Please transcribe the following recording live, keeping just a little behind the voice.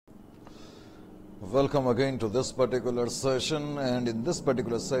Welcome again to this particular session, and in this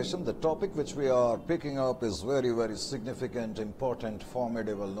particular session the topic which we are picking up is very significant, important,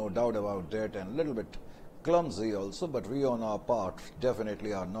 formidable, no doubt about that, and a little bit clumsy also, but we on our part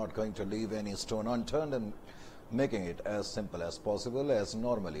definitely are not going to leave any stone unturned and making it as simple as possible as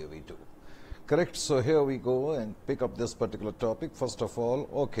normally we do. Correct? So here we go and pick up this particular topic. First of all,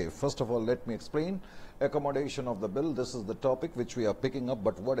 let me explain. Accommodation of the bill. This is the topic which we are picking up,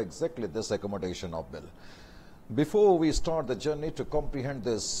 but what exactly this accommodation of bill? Before we start the journey to comprehend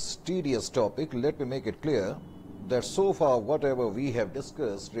this tedious topic, let me make it clear that so far whatever we have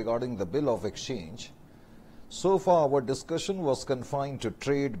discussed regarding the bill of exchange, so far our discussion was confined to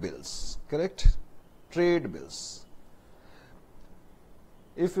trade bills. Correct? Trade bills.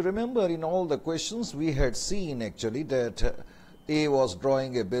 If you remember, in all the questions we had seen actually that A was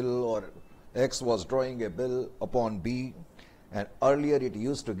drawing a bill or X was drawing a bill upon B, and earlier it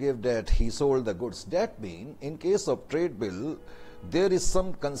used to give that he sold the goods. That means in case of trade bill there is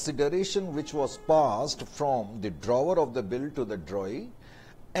some consideration which was passed from the drawer of the bill to the drawee,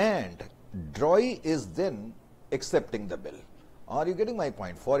 and drawee is then accepting the bill. Are you getting my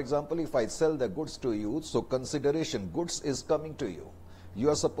point? For example, if I sell the goods to you, so consideration goods is coming to you. You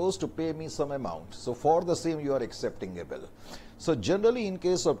are supposed to pay me some amount. So for the same you are accepting a bill. So generally in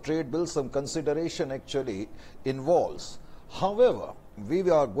case of trade bills some consideration actually involves. However, we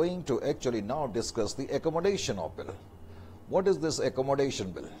are going to actually now discuss the accommodation of bill. What is this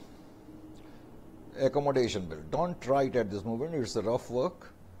accommodation bill? Accommodation bill. Don't write at this moment, it's a rough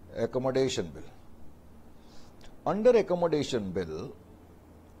work. Accommodation bill. Under accommodation bill,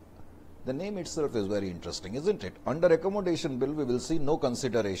 the name itself is very interesting, isn't it? Under accommodation bill, we will see no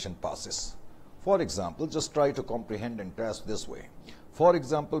consideration passes. For example, just try to comprehend and grasp this way. For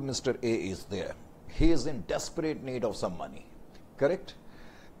example, Mr. A is there. He is in desperate need of some money, correct?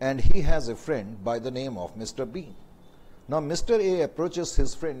 And he has a friend by the name of Mr. B. Now, Mr. A approaches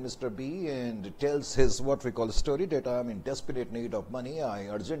his friend Mr. B and tells his what we call a story that I am in desperate need of money. I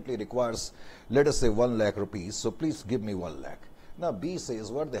urgently requires, let us say, 1 lakh rupees. So please give me 1 lakh. Now B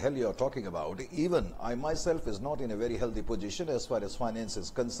says, what the hell you are talking about? Even I myself is not in a very healthy position as far as finance is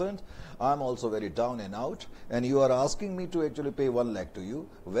concerned. I am also very down and out, and you are asking me to actually pay 1 lakh to you,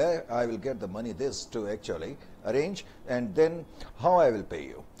 where I will get the money this to actually arrange, and then how I will pay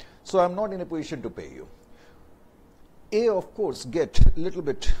you. So I am not in a position to pay you. A of course get a little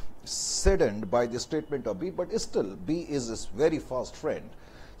bit saddened by the statement of B, but still B is his very fast friend.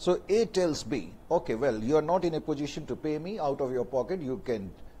 So A tells B, okay, well, you are not in a position to pay me out of your pocket. You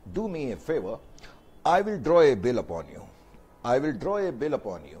can do me a favor. I will draw a bill upon you. I will draw a bill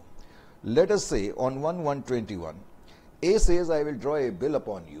upon you. Let us say on 1/1/21, A says, I will draw a bill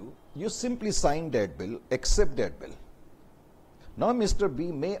upon you. You simply sign that bill, accept that bill. Now Mr.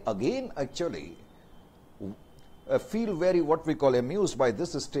 B may again actually feel very what we call amused by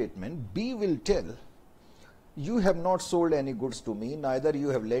this statement. B will tell, you have not sold any goods to me, neither you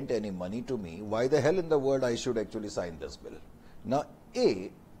have lent any money to me. Why the hell in the world I should actually sign this bill? Now A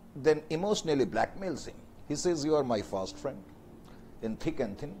then emotionally blackmails him. He says, you are my fast friend in thick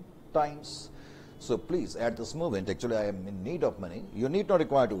and thin times. So please, at this moment, actually I am in need of money. You need not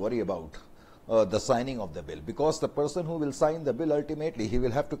require to worry about the signing of the bill, because the person who will sign the bill ultimately, he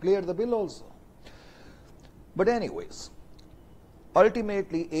will have to clear the bill also. But anyways,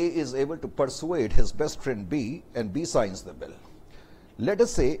 ultimately, A is able to persuade his best friend B, and B signs the bill. Let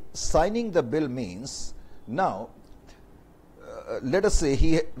us say signing the bill means now, let us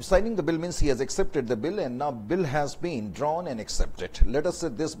say signing the bill means he has accepted the bill, and now bill has been drawn and accepted. Let us say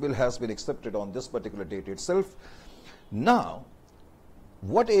this bill has been accepted on this particular date itself. Now,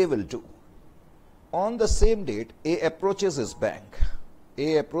 what A will do? On the same date, A approaches his bank.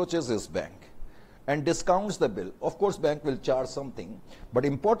 A approaches his bank and discounts the bill. Of course, bank will charge something, but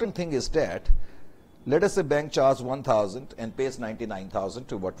important thing is that, let us say bank charges 1,000 and pays 99,000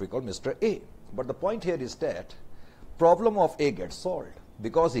 to what we call Mr. A. But the point here is that problem of A gets solved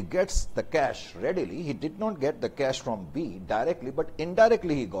because he gets the cash readily. He did not get the cash from B directly, but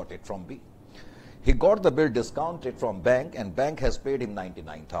indirectly he got it from B. He got the bill discounted from bank, and bank has paid him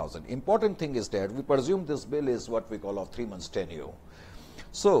 99,000. Important thing is that we presume this bill is what we call of 3 months tenure.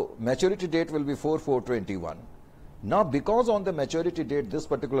 So maturity date will be 4/4/21. Now because on the maturity date this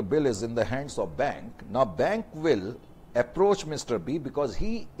particular bill is in the hands of bank, now bank will approach Mr. B because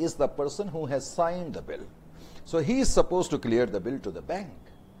he is the person who has signed the bill. So he is supposed to clear the bill to the bank.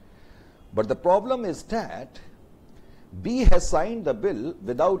 But the problem is that B has signed the bill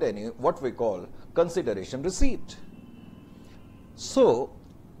without any what we call consideration received. So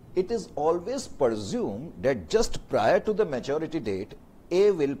it is always presumed that just prior to the maturity date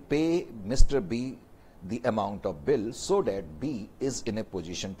A will pay Mr. B the amount of bill so that B is in a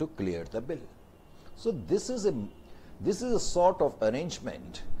position to clear the bill. So this is a sort of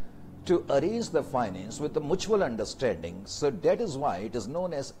arrangement to arrange the finance with the mutual understanding. So that is why it is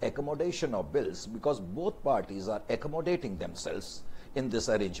known as accommodation of bills, because both parties are accommodating themselves in this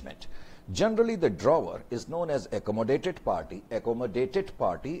arrangement. Generally, the drawer is known as accommodated party,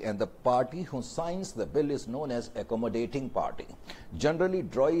 and the party who signs the bill is known as accommodating party. Generally,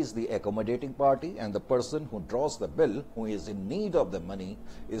 drawee is the accommodating party, and the person who draws the bill, who is in need of the money,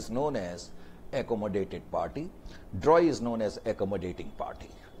 is known as accommodated party. Drawee is known as accommodating party.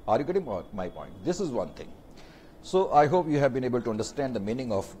 Are you getting my point? This is one thing. So I hope you have been able to understand the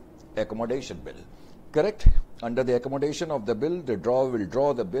meaning of accommodation bill. Correct? Under the accommodation of the bill, the drawer will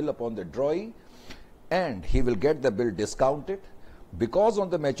draw the bill upon the drawee and he will get the bill discounted. Because on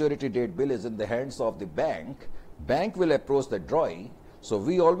the maturity date bill is in the hands of the bank, bank will approach the drawee. So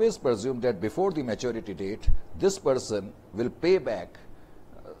we always presume that before the maturity date, this person will pay back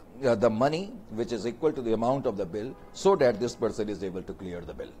the money which is equal to the amount of the bill so that this person is able to clear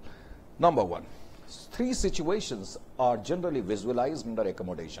the bill. Number one, three situations are generally visualized under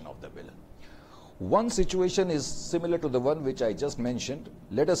accommodation of the bill. One situation is similar to the one which I just mentioned.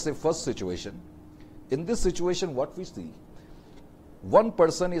 Let us say first situation. In this situation, what we see, one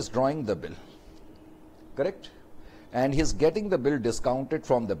person is drawing the bill, correct? And he is getting the bill discounted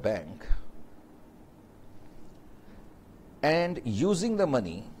from the bank and using the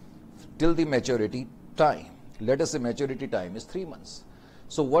money till the maturity time. Let us say maturity time is 3 months.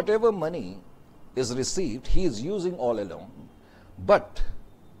 So whatever money is received, he is using all along. But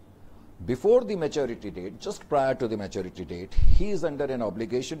before the maturity date, just prior to the maturity date, he is under an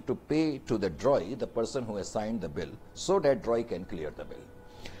obligation to pay to the drawee, the person who has signed the bill, so that drawee can clear the bill.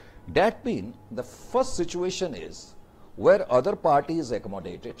 That means the first situation is where other party is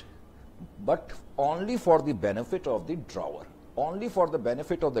accommodated, but only for the benefit of the drawer. Only for the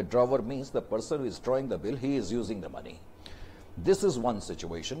benefit of the drawer means the person who is drawing the bill, he is using the money. This is one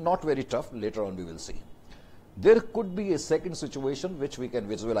situation, not very tough, later on we will see. There could be a second situation which we can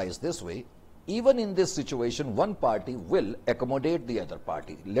visualize this way. Even in this situation, one party will accommodate the other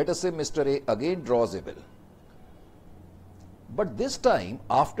party. Let us say Mr. A again draws a bill. But this time,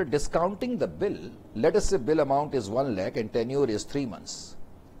 after discounting the bill, let us say bill amount is 1 lakh and tenure is 3 months.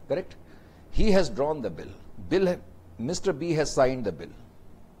 Correct? He has drawn the bill. Mr. B has signed the bill.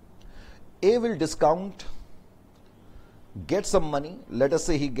 A will discount, get some money. Let us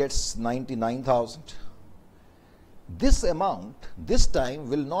say he gets 99,000. This amount, this time,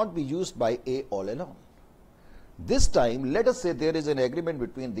 will not be used by A all along. This time, let us say there is an agreement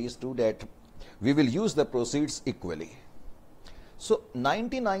between these two that we will use the proceeds equally. So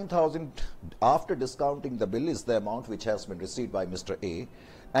 99,000 after discounting the bill is the amount which has been received by Mr. A,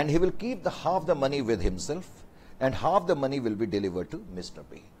 and he will keep half the money with himself and half the money will be delivered to Mr.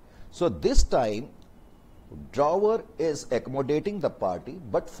 B. So this time, drawer is accommodating the party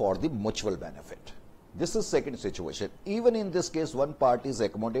but for the mutual benefit. This is second situation. Even in this case, one party is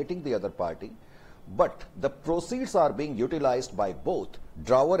accommodating the other party, but the proceeds are being utilized by both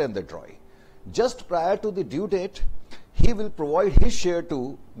drawer and the drawee. Just prior to the due date, he will provide his share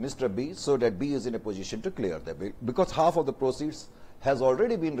to Mr. B so that B is in a position to clear the bill, because half of the proceeds has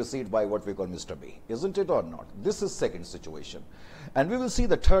already been received by what we call Mr. B, isn't it or not? This is second situation. And we will see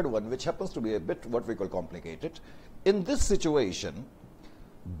the third one, which happens to be a bit what we call complicated. In this situation,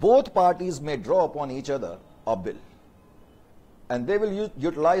 both parties may draw upon each other a bill and they will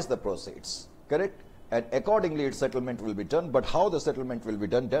utilize the proceeds, correct? And accordingly its settlement will be done, but how the settlement will be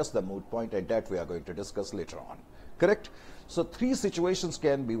done, that's the moot point, and that we are going to discuss later on, correct? So three situations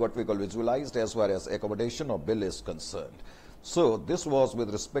can be what we call visualized as far as accommodation of bill is concerned. So this was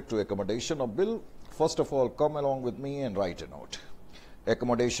with respect to accommodation of bill. First of all, come along with me and write a note.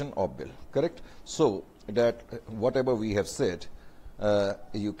 Accommodation of bill, correct? So that whatever we have said,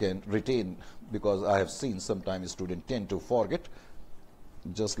 you can retain, because I have seen sometimes students tend to forget.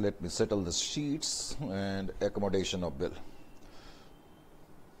 Just let me settle the sheets. And accommodation of bill.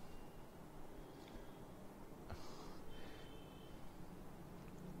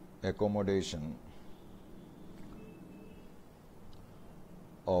 Accommodation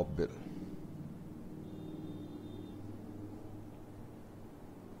of bill.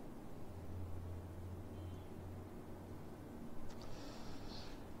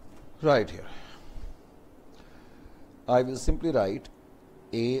 Right here, I will simply write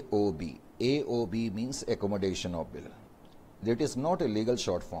AOB. AOB means accommodation of bill. That is not a legal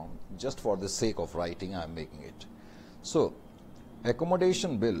short form. Just for the sake of writing, I am making it. So,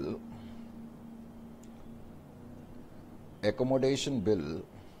 accommodation bill accommodation bill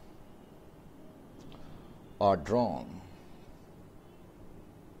are drawn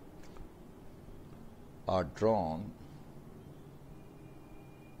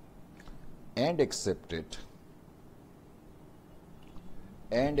and accepted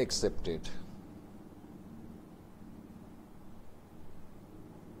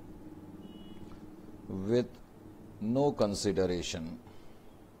with no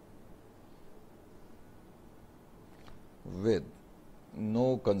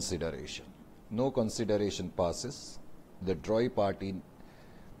consideration passes, the drawee party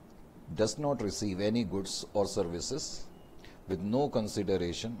does not receive any goods or services with no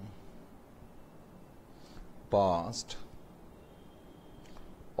consideration passed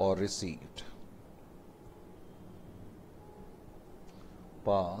or received.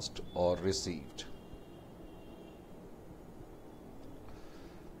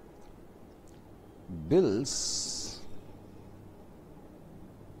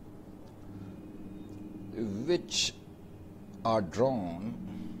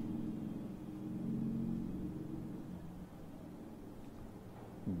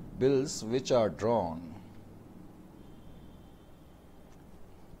 Bills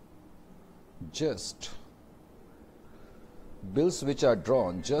which are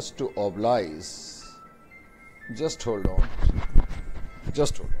drawn just to oblige. Just hold on.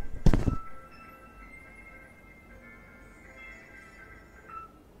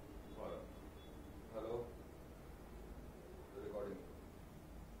 Hello? The recording.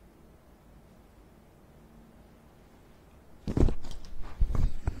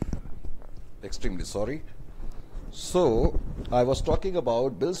 Extremely sorry. So, I was talking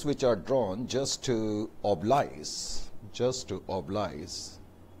about bills which are drawn just to oblige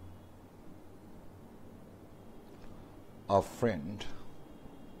a friend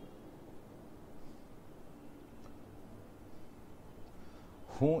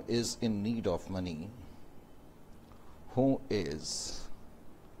who is in need of money,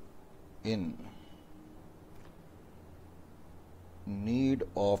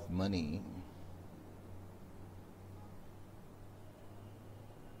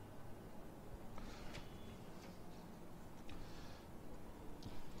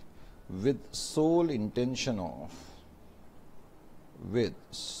 with sole intention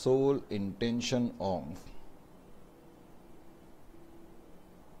of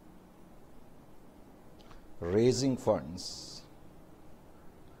raising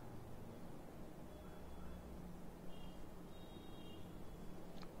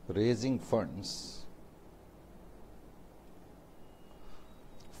funds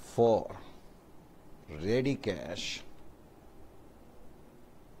for ready cash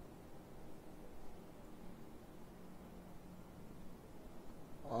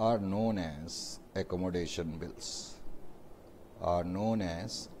are known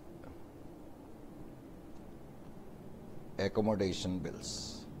as accommodation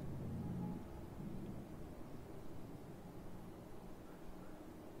bills.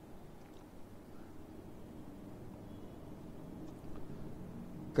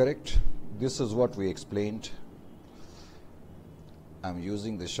 Correct? This is what we explained. I'm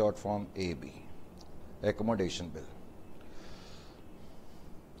using the short form AB, accommodation bill.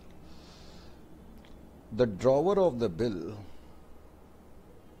 The drawer of the bill,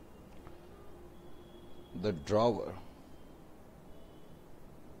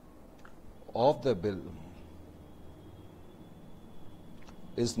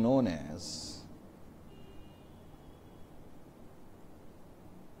 is known as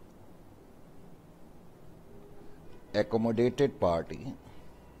accommodated party,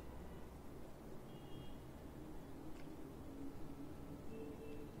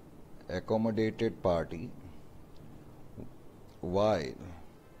 while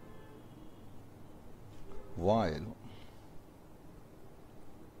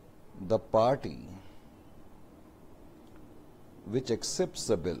the party which accepts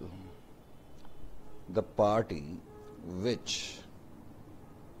the bill,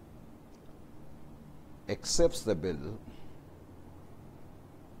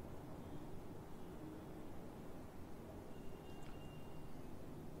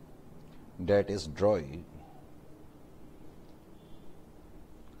 that is drawee,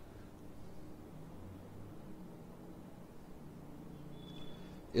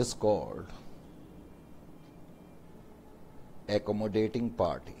 is called accommodating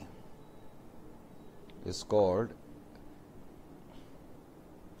party.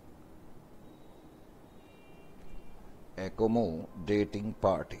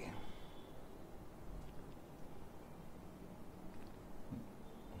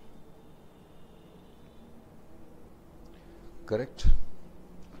 correct.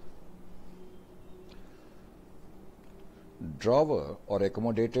 Drawer or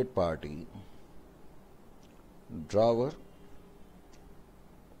accommodated party, drawer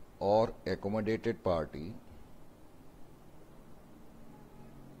or accommodated party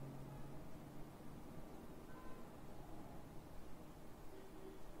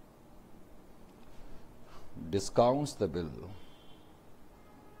discounts the bill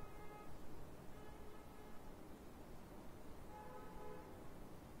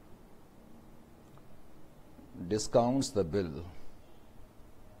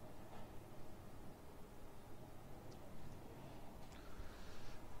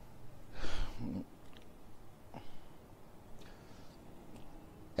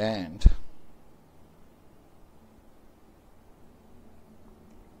and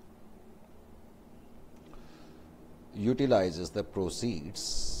utilizes the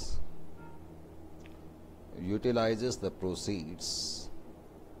proceeds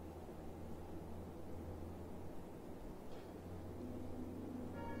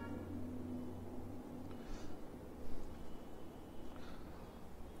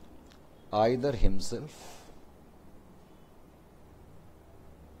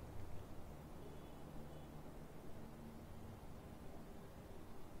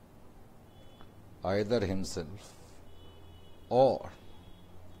either himself or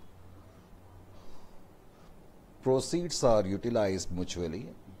proceeds are utilized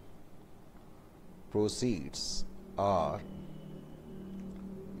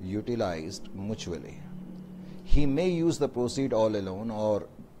mutually. He may use the proceed all alone, or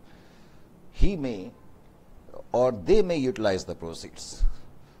they may utilize the proceeds,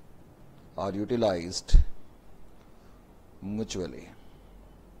 are utilized mutually.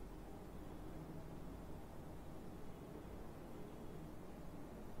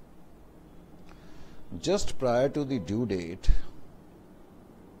 Just prior to the due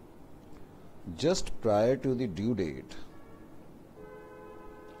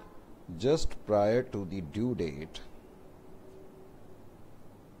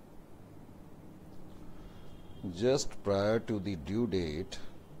date,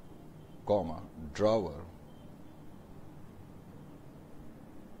 comma, drawer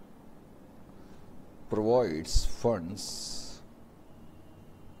provides funds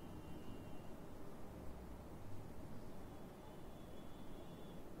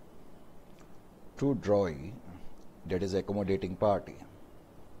to drawee, that is accommodating party,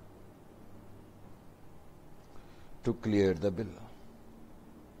 to clear the bill.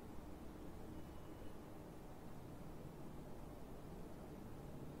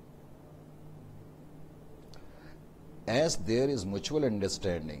 As there is mutual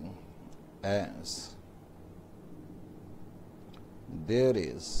understanding, as there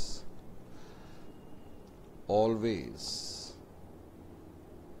is always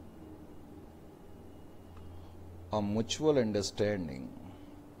a mutual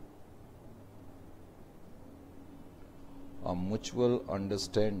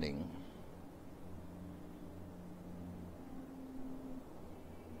understanding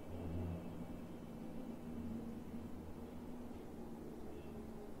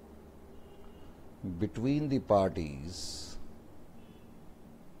between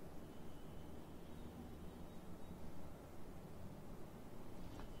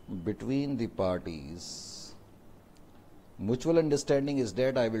the parties mutual understanding is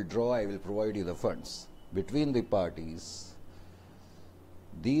that I will draw, I will provide you the funds. Between the parties,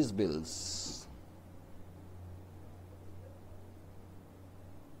 these bills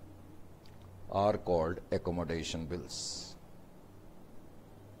are called accommodation bills.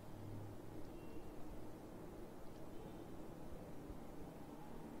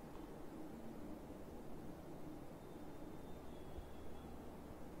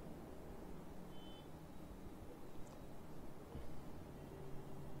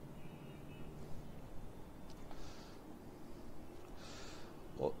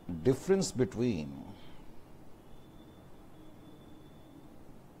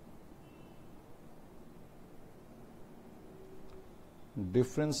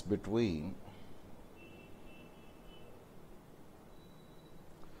 Difference between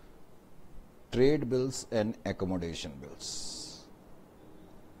trade bills and accommodation bills.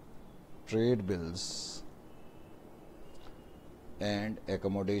 Trade bills and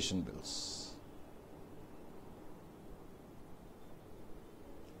accommodation bills.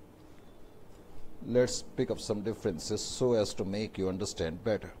 Let's pick up some differences so as to make you understand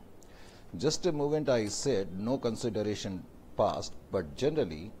better. Just a moment, I said no consideration past, but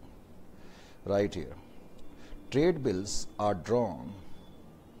generally, right here, trade bills are drawn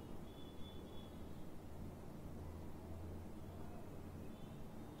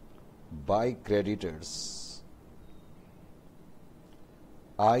by creditors,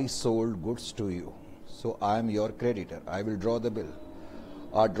 I sold goods to you. So I am your creditor. I will draw the bill.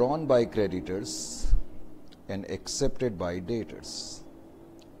 Are drawn by creditors and accepted by debtors.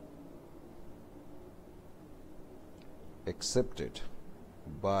 Accepted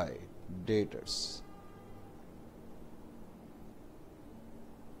by debtors.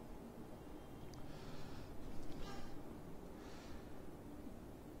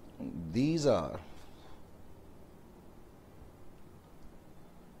 These are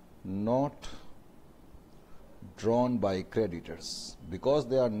not drawn by creditors. Because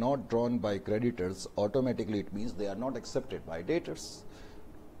they are not drawn by creditors, automatically it means they are not accepted by debtors.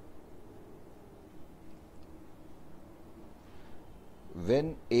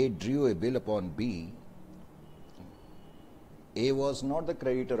 When A drew a bill upon B, A was not the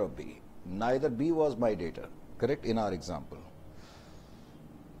creditor of B, neither B was my debtor, correct, in our example.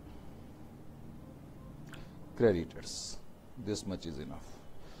 Creditors, this much is enough.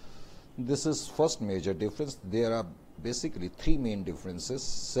 This is first major difference. There are basically three main differences.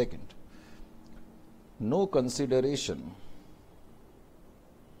 Second, no consideration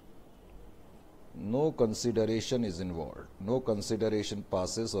is involved. No consideration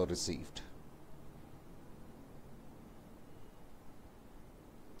passes or received.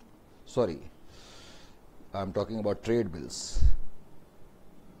 Sorry, I'm talking about trade bills.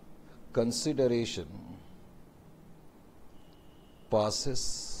 Consideration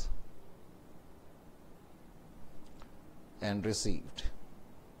passes and received.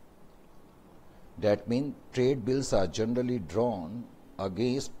 That means trade bills are generally drawn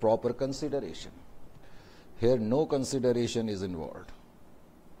against proper consideration. Here no consideration is involved.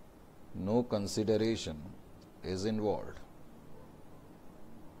 No consideration is involved.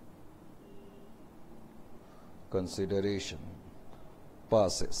 Consideration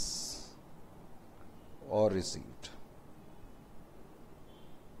passes or received.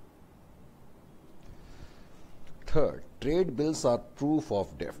 Third, trade bills are proof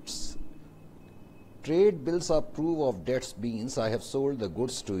of debts. Trade bills are proof of debts means I have sold the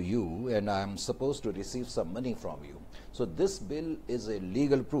goods to you and I am supposed to receive some money from you. So this bill is a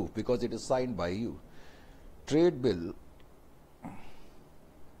legal proof because it is signed by you. Trade bill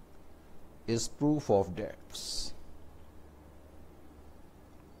is proof of debts.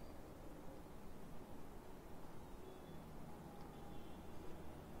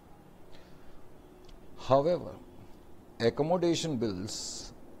 However, accommodation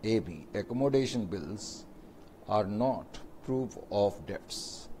bills, AB, accommodation bills are not proof of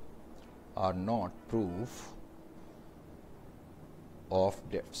debts, are not proof of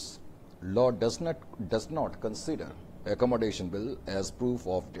debts. Law does not consider accommodation bill as proof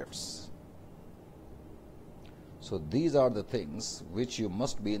of debts. So these are the things which you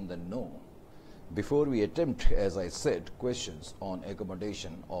must be in the know before we attempt, as I said, questions on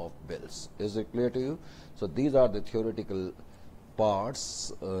accommodation of bills. Is it clear to you? So these are the theoretical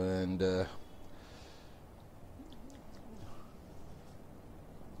parts, and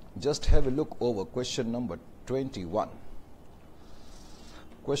just have a look over question number 21.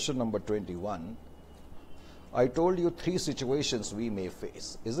 Question number 21. I told you three situations we may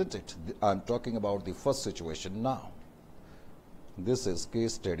face, isn't it? I'm talking about the first situation now. This is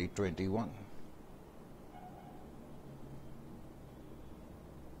case study 21.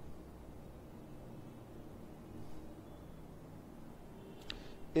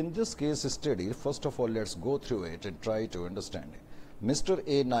 In this case study, first of all, let's go through it and try to understand it. Mr.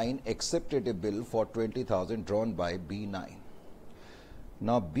 A9 accepted a bill for 20,000 drawn by B9.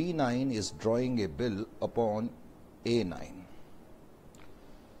 Now B9 is drawing a bill upon A9.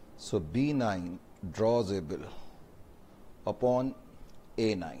 So B9 draws a bill upon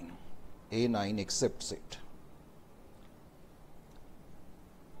A9. A9 accepts it.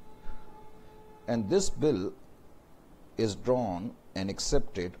 And this bill is drawn and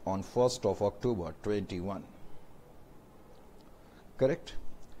accepted on 1st of October 21. Correct?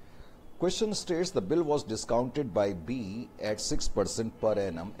 Question states the bill was discounted by B at 6% per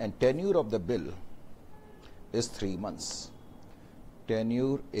annum and tenure of the bill is 3 months.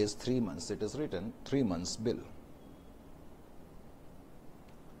 Tenure is 3 months. It is written 3 months bill.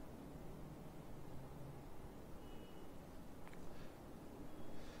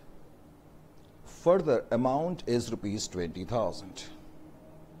 Further, amount is rupees 20,000.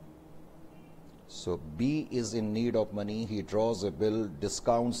 So B is in need of money. He draws a bill,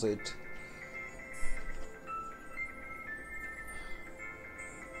 discounts it.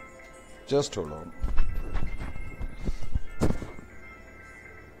 Just hold on.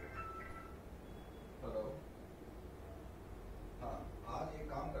 Hello. आज एक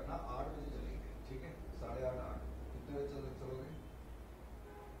काम करना 8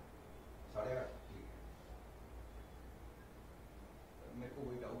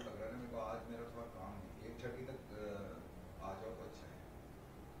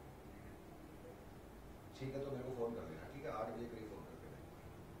 ठीक है तो मेरे को phone कर लेना, ठीक है 8 बजे करीब फोन करके देना।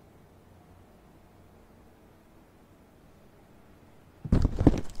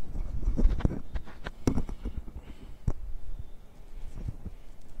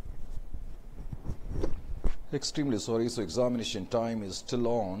 Extremely sorry, so examination time is still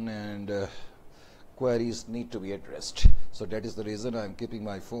on and queries need to be addressed. So that is the reason I am keeping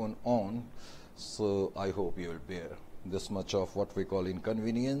my phone on. So I hope you will bear this much of what we call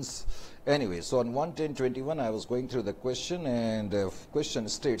inconvenience. Anyway, so on 11021 I was going through the question, and question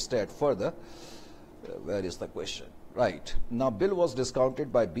states that further, where is the question? Right. Now bill was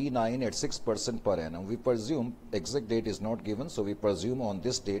discounted by B9 at 6% per annum. We presume, exact date is not given, so we presume on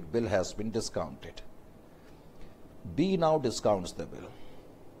this date bill has been discounted. B now discounts the bill.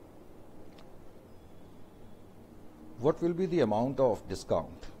 What will be the amount of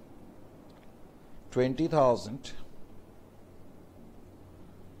discount? 20,000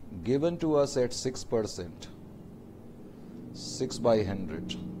 given to us at 6%, 6 by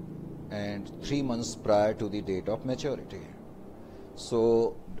 100, and 3 months prior to the date of maturity.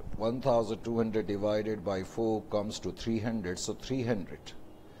 So 1,200 divided by 4 comes to 300, so 300.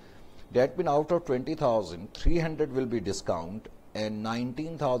 That means out of 20,000, 300 will be discount, and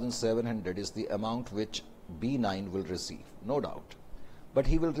 19,700 is the amount which B9 will receive, no doubt. But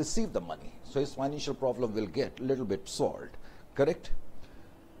he will receive the money, so his financial problem will get a little bit solved, correct?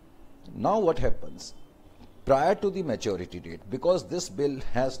 Now what happens? Prior to the maturity date, because this bill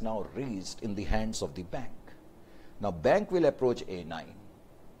has now reached in the hands of the bank, now bank will approach A9.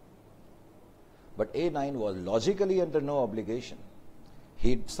 But A9 was logically under no obligation.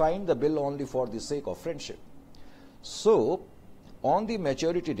 He signed the bill only for the sake of friendship. So, on the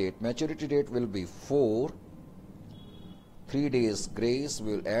maturity date will be 4, 3 days grace,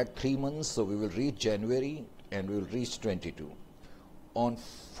 we will add 3 months, so we will reach January and we will reach 22. On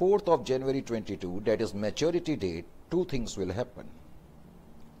 4th of January 22, that is maturity date, 2 things will happen.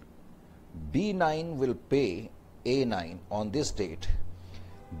 B9 will pay A9 on this date.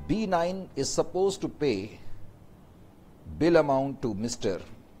 B9 is supposed to pay bill amount to Mr.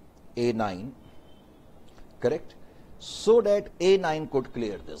 A9, correct? So that A9 could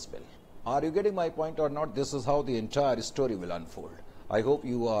clear this bill. Are you getting my point or not? This is how the entire story will unfold. I hope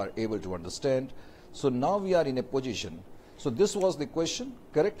you are able to understand. So now we are in a position. So this was the question,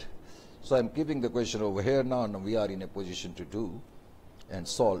 correct? So I am keeping the question over here now, and we are in a position to do and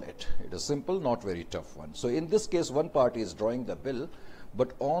solve it. It is simple, not very tough one. So in this case, one party is drawing the bill,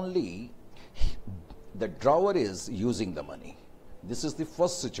 but only the drawer is using the money. This is the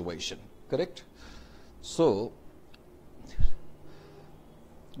first situation, correct? So,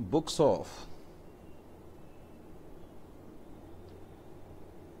 books of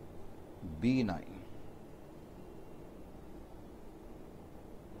B9.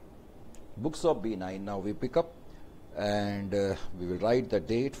 Books of B9, now we pick up and we will write the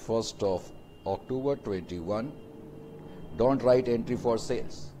date 1st of October 21. Don't write entry for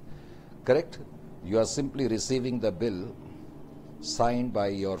sales, correct? You are simply receiving the bill signed by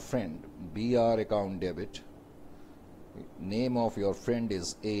your friend, BR account debit. Name of your friend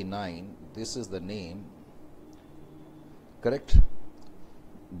is A9. This is the name, correct?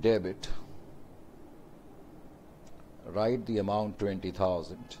 Debit. Write the amount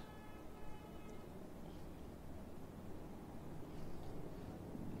 20,000.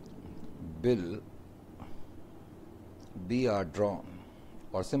 Bill BR drawn,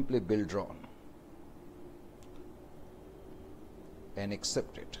 or simply bill drawn, and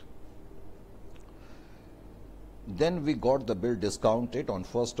accept it. Then we got the bill discounted on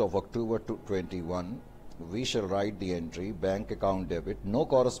 1st of October 21. We shall write the entry, bank account debit. No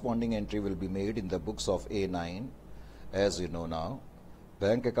corresponding entry will be made in the books of A9, as you know now.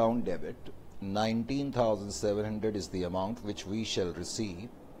 Bank account debit, 19,700 is the amount which we shall receive.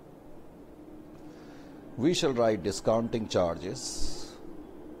 We shall write discounting charges.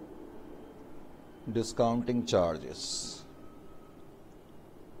 Discounting charges.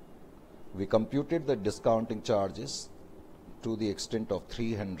 We computed the discounting charges to the extent of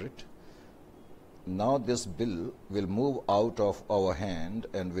 300. Now this bill will move out of our hand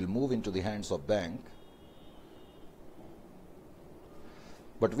and will move into the hands of bank.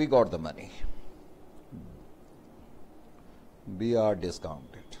 But we got the money. BR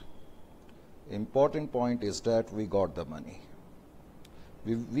discounted. Important point is that we got the money.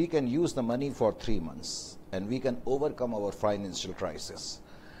 We can use the money for 3 months and we can overcome our financial crisis.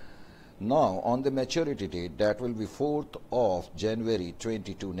 Now on the maturity date, that will be 4th of January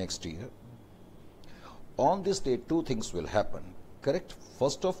 22 next year. On this date, 2 things will happen, correct?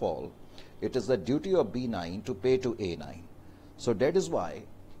 First of all, it is the duty of B9 to pay to A9. So that is why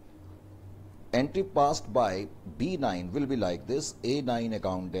entry passed by B9 will be like this: A9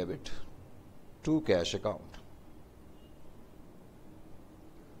 account debit to cash account.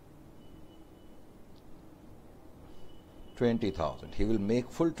 $20,000. He will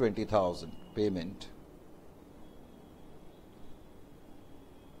make full 20,000 payment.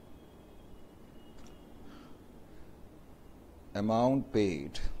 Amount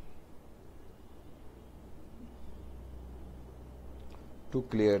paid to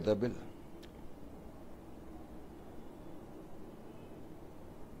clear the bill,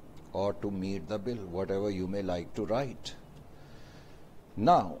 or to meet the bill, whatever you may like to write.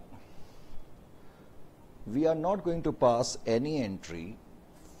 Now, we are not going to pass any entry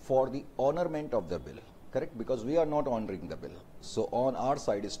for the honorment of the bill, correct? Because we are not honoring the bill. So on our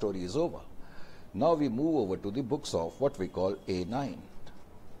side, story is over. Now we move over to the books of what we call A9.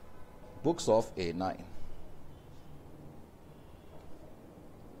 Books of A9.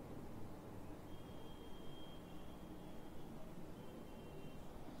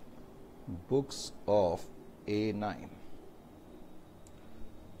 Books of A9.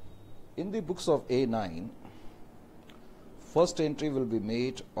 In the books of A9, first entry will be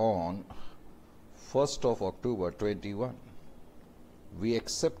made on 1st of October 21. We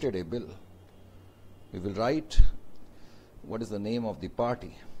accepted a bill. We will write what is the name of the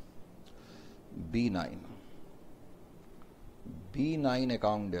party. B9. B9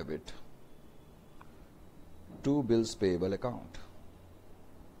 account debit to bills payable account.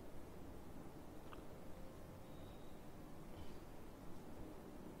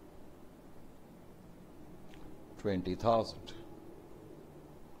 $20,000.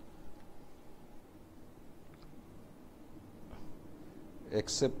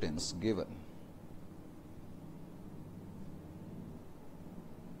 Acceptance given.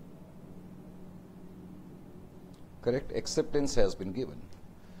 Correct? Acceptance has been given.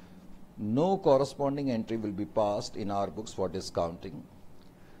 No corresponding entry will be passed in our books for discounting,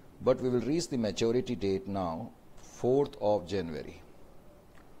 but we will reach the maturity date now, 4th of January,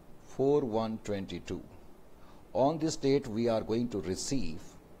 4/1/22. On this date, we are going to receive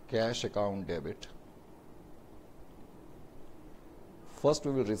cash account debit. First,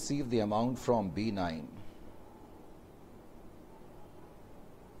 we will receive the amount from B9.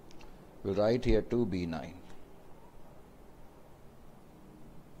 We'll write here to B9.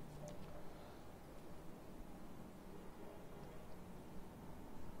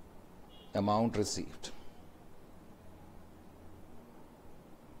 Amount received.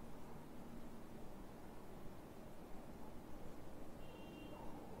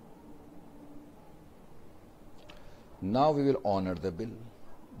 Now we will honor the bill.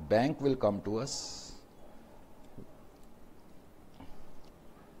 Bank will come to us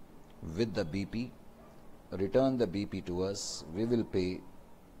with the BP, return the BP to us. We will pay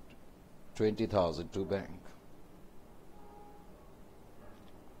 20,000 to bank.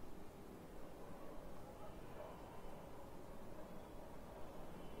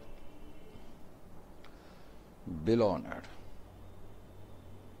 Bill honored.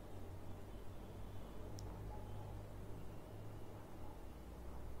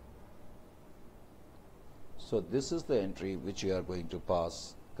 So this is the entry which you are going to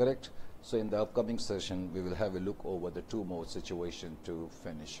pass, correct? So in the upcoming session, we will have a look over the two more situations to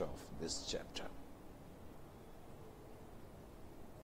finish off this chapter.